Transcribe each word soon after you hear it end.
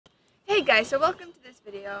Hey guys, so welcome to this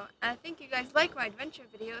video. I think you guys like my adventure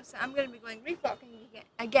videos, so I'm going to be going reef walking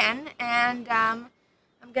again, and I'm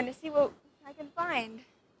going to see what I can find.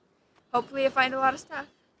 Hopefully I find a lot of stuff.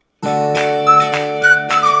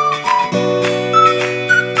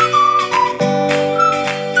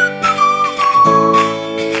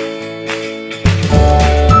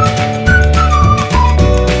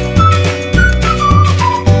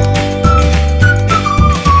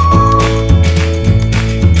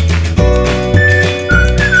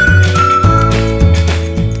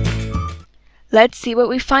 Let's see what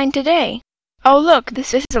we find today. Oh look,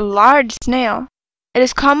 this is a large snail. It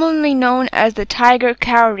is commonly known as the tiger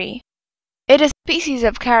cowrie. It is a species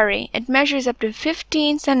of cowrie. It measures up to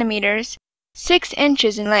 15 centimeters, 6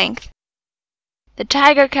 inches in length. The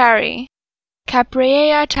tiger cowrie,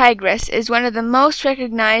 Capreaea tigris, is one of the most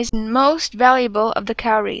recognized and most valuable of the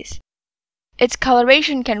cowries. Its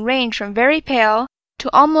coloration can range from very pale to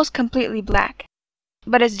almost completely black,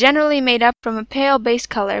 but is generally made up from a pale base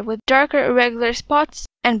color with darker irregular spots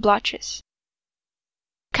and blotches.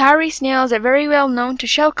 Cowrie snails are very well known to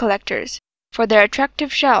shell collectors for their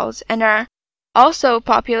attractive shells and are also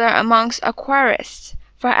popular amongst aquarists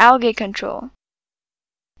for algae control.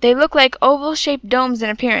 They look like oval-shaped domes in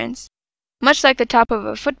appearance, much like the top of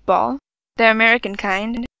a football, the American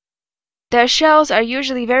kind. Their shells are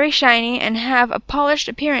usually very shiny and have a polished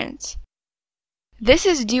appearance. This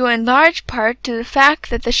is due in large part to the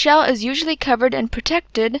fact that the shell is usually covered and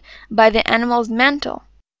protected by the animal's mantle.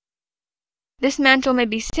 This mantle may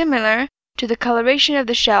be similar to the coloration of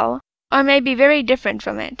the shell or may be very different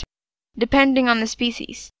from it, depending on the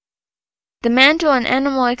species. The mantle and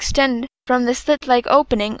animal extend from the slit-like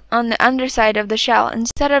opening on the underside of the shell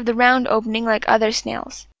instead of the round opening like other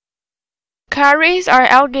snails. Cowries are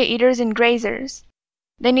algae eaters and grazers.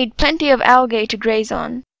 They need plenty of algae to graze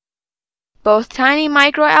on, both tiny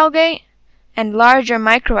microalgae and larger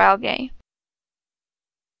microalgae.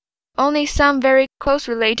 Only some very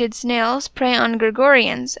close-related snails prey on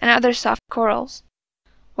gorgonians and other soft corals,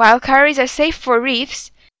 while cowries are safe for reefs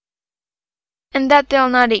in that they'll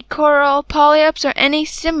not eat coral, polyps, or any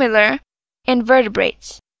similar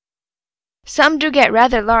invertebrates. Some do get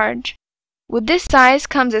rather large. With this size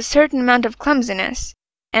comes a certain amount of clumsiness,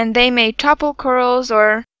 and they may topple corals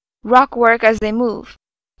or rock work as they move,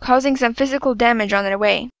 causing some physical damage on their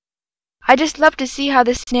way. I just love to see how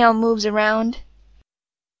this snail moves around.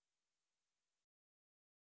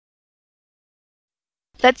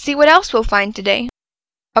 Let's see what else we'll find today.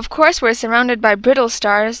 Of course, we're surrounded by brittle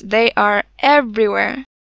stars. They are everywhere.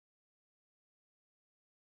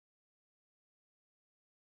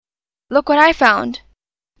 Look what I found.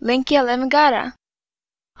 Lynchia lemigara,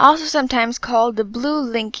 also sometimes called the blue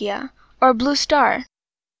lynchia or blue star.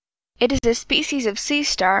 It is a species of sea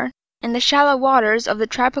star in the shallow waters of the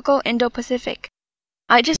tropical Indo-Pacific.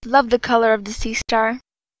 I just love the color of the sea star.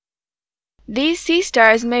 These sea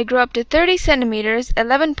stars may grow up to 30 centimeters,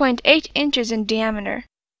 11.8 inches in diameter,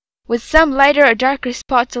 with some lighter or darker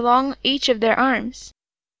spots along each of their arms.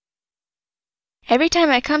 Every time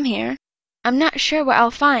I come here, I'm not sure what I'll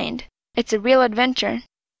find. It's a real adventure.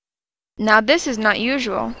 Now this is not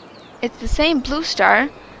usual. It's the same blue star,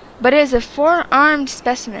 but it is a 4-armed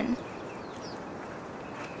specimen.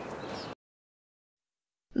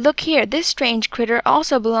 Look here, this strange critter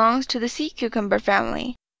also belongs to the sea cucumber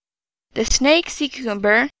family. The snake sea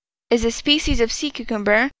cucumber is a species of sea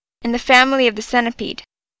cucumber in the family of the centipede.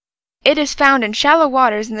 It is found in shallow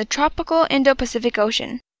waters in the tropical Indo-Pacific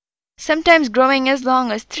Ocean, sometimes growing as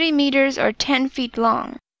long as 3 meters or 10 feet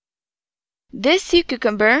long. This sea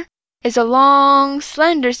cucumber is a long,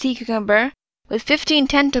 slender sea cucumber with 15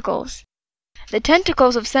 tentacles. The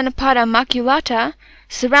tentacles of Cenopoda maculata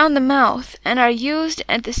surround the mouth and are used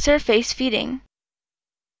at the surface feeding.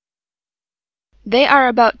 They are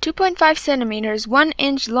about 2.5 centimeters, 1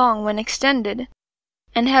 inch long when extended,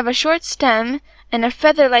 and have a short stem and a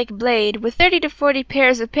feather-like blade with 30 to 40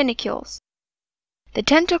 pairs of pinnucles. The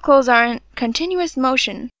tentacles are in continuous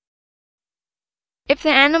motion. If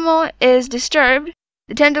the animal is disturbed,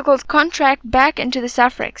 the tentacles contract back into the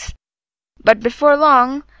suffix, but before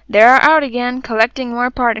long, they are out again, collecting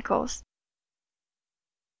more particles.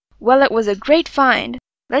 Well, it was a great find.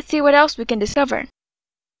 Let's see what else we can discover.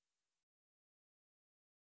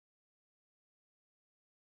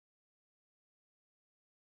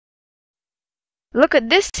 Look at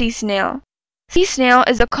this sea snail. Sea snail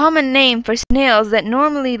is a common name for snails that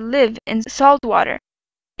normally live in salt water.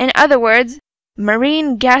 In other words,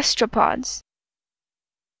 marine gastropods.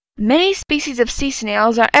 Many species of sea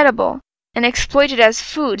snails are edible and exploited as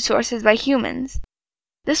food sources by humans.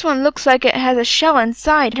 This one looks like it has a shell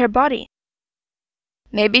inside her body.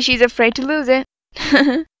 Maybe she's afraid to lose it.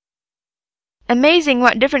 Amazing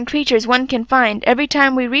what different creatures one can find every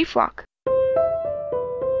time we reef walk.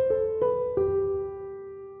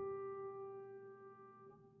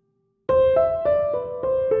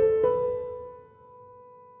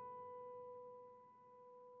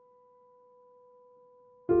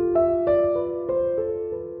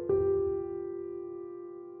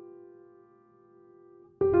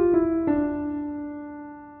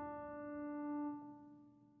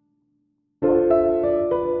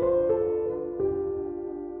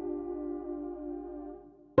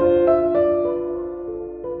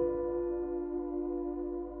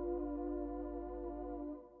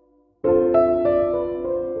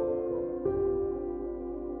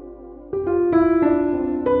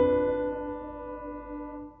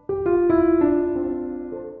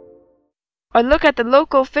 Or look at the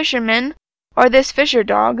local fisherman, or this fisher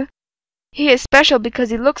dog. He is special because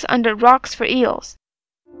he looks under rocks for eels.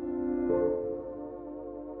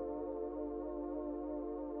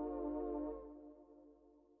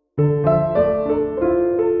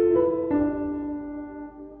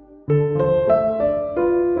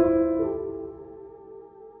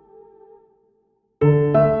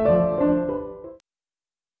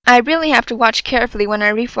 I really have to watch carefully when I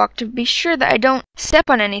reef walk to be sure that I don't step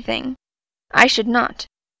on anything. I should not.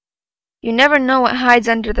 You never know what hides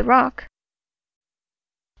under the rock.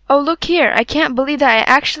 Oh, look here! I can't believe that I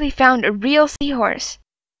actually found a real seahorse.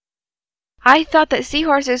 I thought that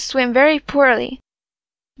seahorses swim very poorly,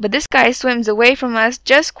 but this guy swims away from us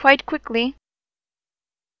just quite quickly,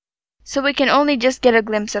 so we can only just get a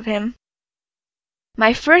glimpse of him.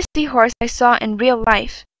 My first seahorse I saw in real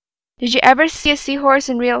life. Did you ever see a seahorse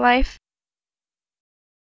in real life?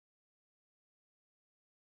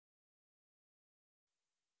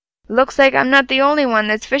 Looks like I'm not the only one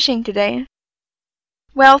that's fishing today.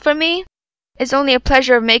 Well, for me, it's only a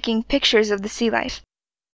pleasure of making pictures of the sea life.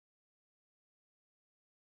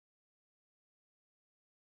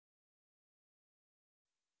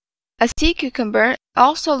 A sea cucumber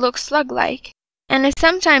also looks slug-like, and is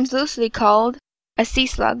sometimes loosely called a sea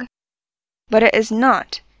slug. But it is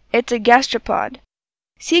not. It's a gastropod.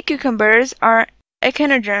 Sea cucumbers are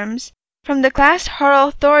echinoderms from the class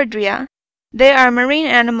Horolthoridria. They are marine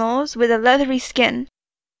animals with a leathery skin.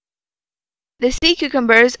 The sea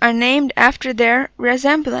cucumbers are named after their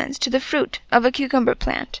resemblance to the fruit of a cucumber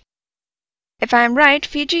plant. If I am right,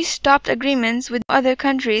 Fiji stopped agreements with other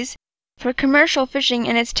countries for commercial fishing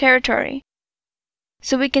in its territory,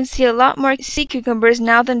 so we can see a lot more sea cucumbers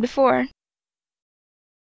now than before.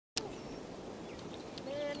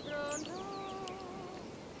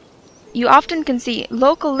 You often can see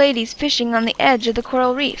local ladies fishing on the edge of the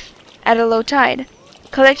coral reef at a low tide,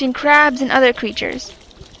 collecting crabs and other creatures.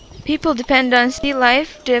 People depend on sea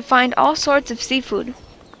life to find all sorts of seafood.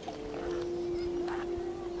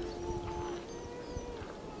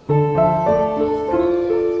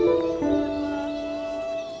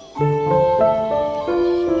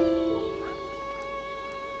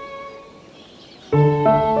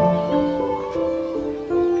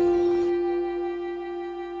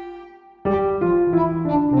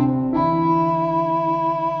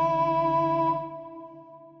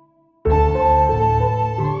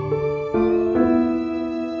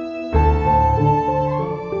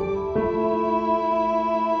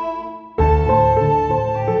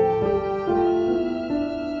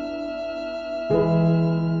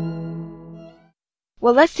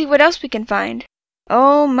 Well, let's see what else we can find.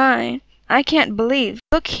 Oh my, I can't believe.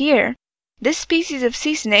 Look here. This species of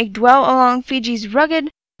sea snake dwell along Fiji's rugged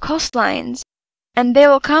coastlines, and they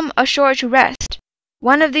will come ashore to rest.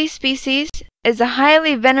 One of these species is a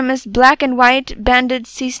highly venomous black and white banded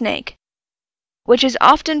sea snake, which is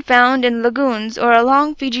often found in lagoons or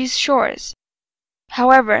along Fiji's shores.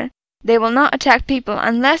 However, they will not attack people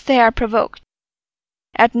unless they are provoked.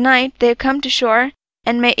 At night they come to shore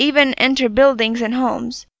and may even enter buildings and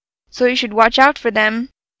homes, so you should watch out for them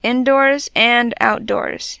indoors and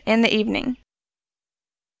outdoors in the evening.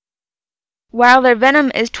 While their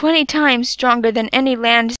venom is 20 times stronger than any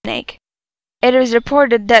land snake, it is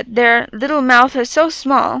reported that their little mouths are so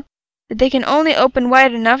small that they can only open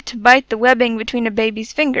wide enough to bite the webbing between a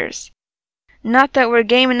baby's fingers. Not that we're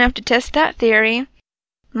game enough to test that theory,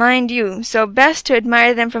 mind you, so best to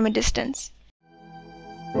admire them from a distance.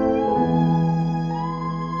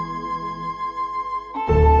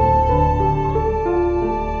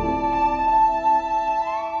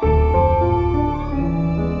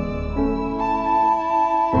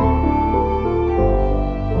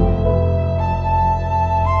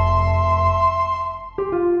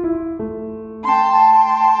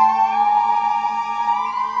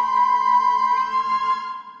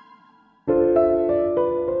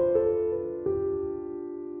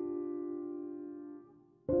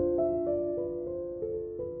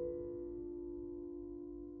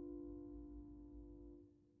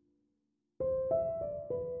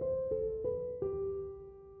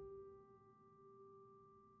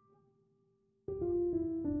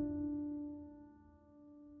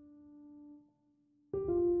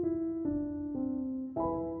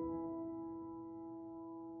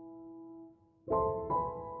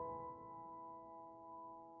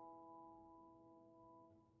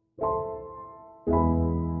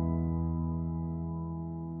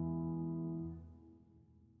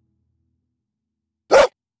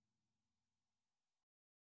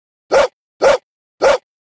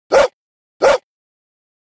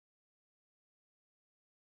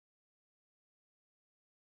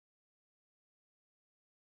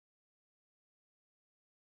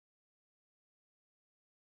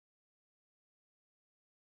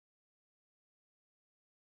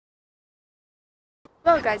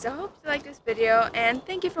 Well guys, I hope you liked this video and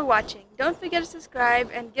thank you for watching. Don't forget to subscribe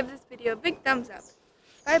and give this video a big thumbs up.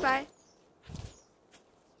 Bye bye.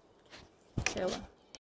 Farewell.